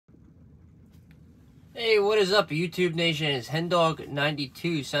Hey, what is up, YouTube Nation? It's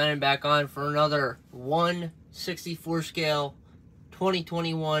HenDog92 signing back on for another 1/64 scale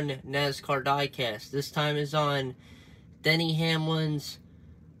 2021 NASCAR diecast. This time is on Denny Hamlin's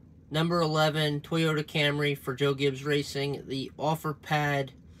number 11 Toyota Camry for Joe Gibbs Racing, the Offerpad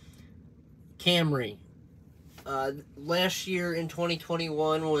Camry. Last year in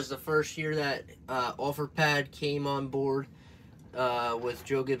 2021 was the first year that Offerpad came on board with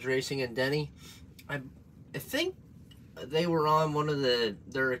Joe Gibbs Racing and Denny. I think they were on one of their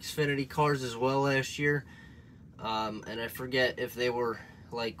Xfinity cars as well last year, and I forget if they were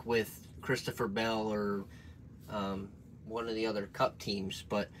like with Christopher Bell or one of the other Cup teams.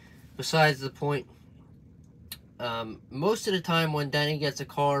 But besides the point, most of the time when Denny gets a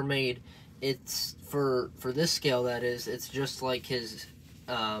car made, it's for this scale, that is, it's just like his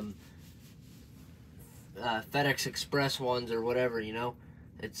FedEx Express ones or whatever, you know.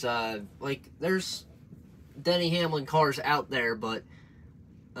 It's like there's Denny Hamlin cars out there, but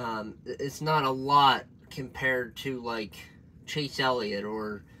it's not a lot compared to like Chase Elliott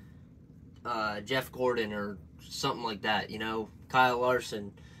or Jeff Gordon or something like that, you know, Kyle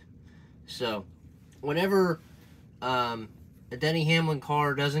Larson. So whenever a Denny Hamlin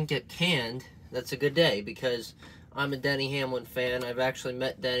car doesn't get canned, that's a good day, because I'm a Denny Hamlin fan. I've actually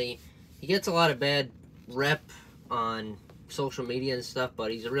met Denny. He gets a lot of bad rep on social media and stuff,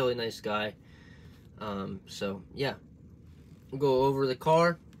 but he's a really nice guy. So yeah, we'll go over the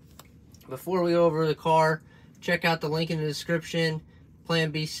car. Before we go over the car, check out the link in the description.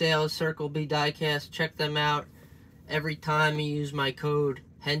 Plan B Sales, Circle B Diecast, check them out. Every time you use my code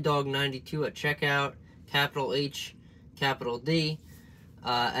HenDog92 at checkout, capital H, capital D,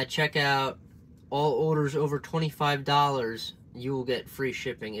 at checkout, all orders over $25, you will get free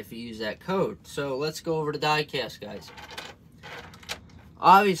shipping if you use that code. So let's go over the diecast, guys.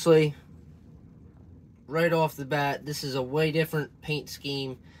 Obviously, right off the bat, this is a way different paint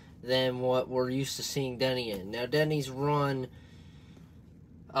scheme than what we're used to seeing Denny in. Now, Denny's run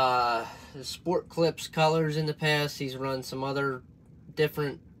Sport Clips colors in the past. He's run some other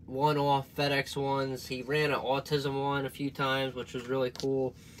different one-off FedEx ones. He ran an autism one a few times, which was really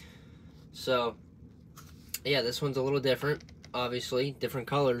cool. So, yeah, this one's a little different. Obviously, different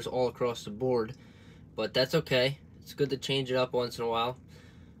colors all across the board, but that's okay. It's good to change it up once in a while.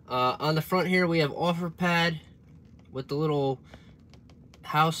 On the front here, we have Offerpad with the little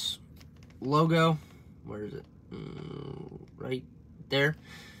house logo. Where is it? Right there.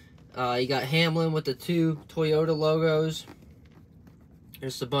 You got Hamlin with the two Toyota logos.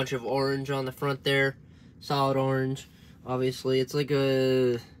 There's a bunch of orange on the front there. Solid orange. Obviously, it's like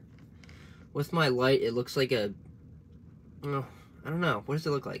a... With my light, it looks like a... Oh, I don't know. What does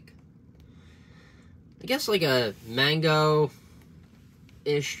it look like? I guess like a mango-ish.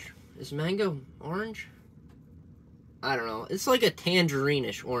 Is mango orange? I don't know. It's like a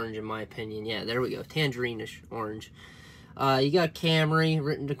tangerine-ish orange, in my opinion. Yeah, there we go. Tangerine-ish orange. You got Camry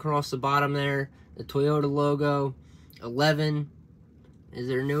written across the bottom there. The Toyota logo. 11. Is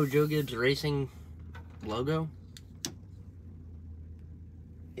there no Joe Gibbs Racing logo?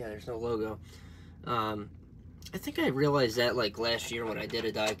 Yeah, there's no logo. I think I realized that like last year when I did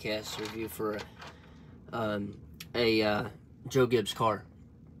a diecast review for a Joe Gibbs car.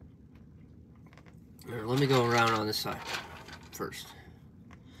 Here, let me go around on this side first.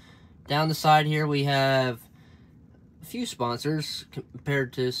 Down the side here we have a few sponsors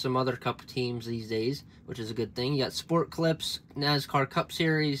compared to some other Cup teams these days, which is a good thing. You got Sport Clips, NASCAR Cup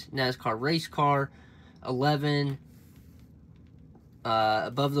Series, NASCAR Race Car, 11.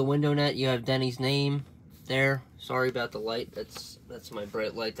 Above the window net, you have Denny's name there. Sorry about the light. That's my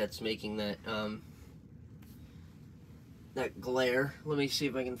bright light that's making that that glare. Let me see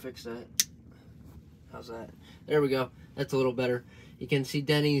if I can fix that. How's that? There we go. That's a little better. You can see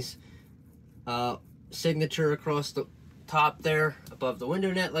Denny's signature across the top there above the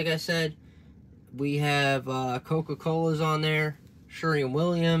window net, like I said. We have Coca-Cola's on there.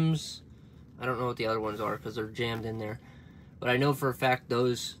 Sherwin-Williams. I don't know what the other ones are because they're jammed in there. But I know for a fact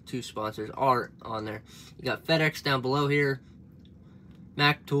those two sponsors are on there. You got FedEx down below here.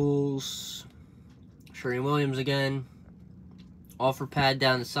 Mac Tools. Sherwin-Williams again. Offerpad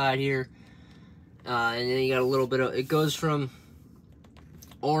down the side here. And then you got a little bit of... It goes from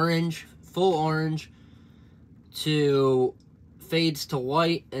orange, full orange, to fades to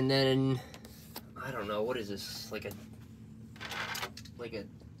white. And then... I don't know. What is this? Like a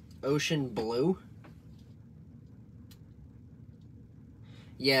ocean blue?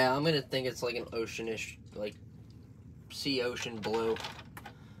 Yeah, I'm gonna think it's like an oceanish, like sea ocean blue.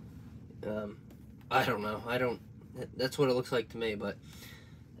 I don't know. That's what it looks like to me, but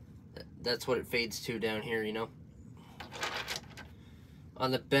that's what it fades to down here, you know.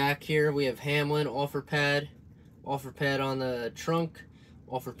 On the back here, we have Hamlin, Offerpad on the trunk,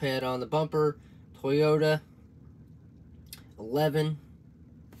 Offerpad on the bumper, Toyota 11.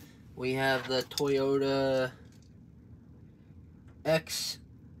 We have the Toyota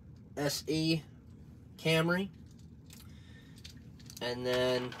XSE Camry. And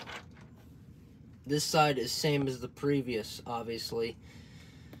then this side is same as the previous, obviously.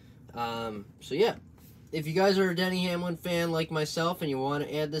 So yeah, if you guys are a Denny Hamlin fan like myself and you want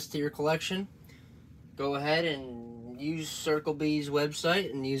to add this to your collection, go ahead and use Circle B's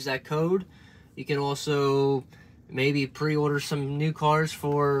website and use that code. You can also maybe pre-order some new cars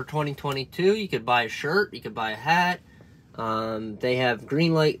for 2022. You could buy a shirt, you could buy a hat. They have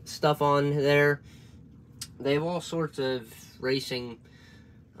green light stuff on there. They have all sorts of racing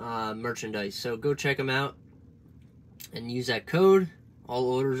merchandise, so go check them out and use that code. All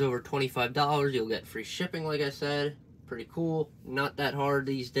orders over $25, you'll get free shipping, like I said. Pretty cool. Not that hard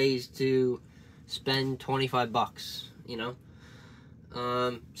these days to spend 25 bucks, you know.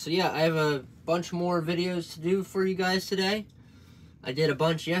 So yeah, I have a bunch more videos to do for you guys today. I did a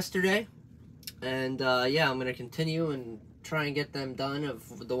bunch yesterday, and yeah, I'm gonna continue and try and get them done,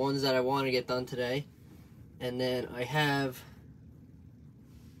 of the ones that I want to get done today. And then I have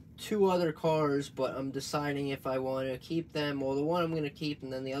 2 other cars, but I'm deciding if I want to keep them. Well, the one I'm going to keep,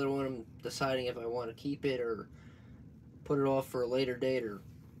 and then the other one I'm deciding if I want to keep it or put it off for a later date or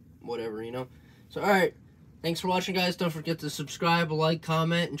whatever, you know. So, alright. Thanks for watching, guys. Don't forget to subscribe, like,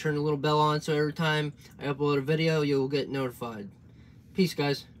 comment, and turn the little bell on so every time I upload a video, you'll get notified. Peace,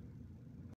 guys.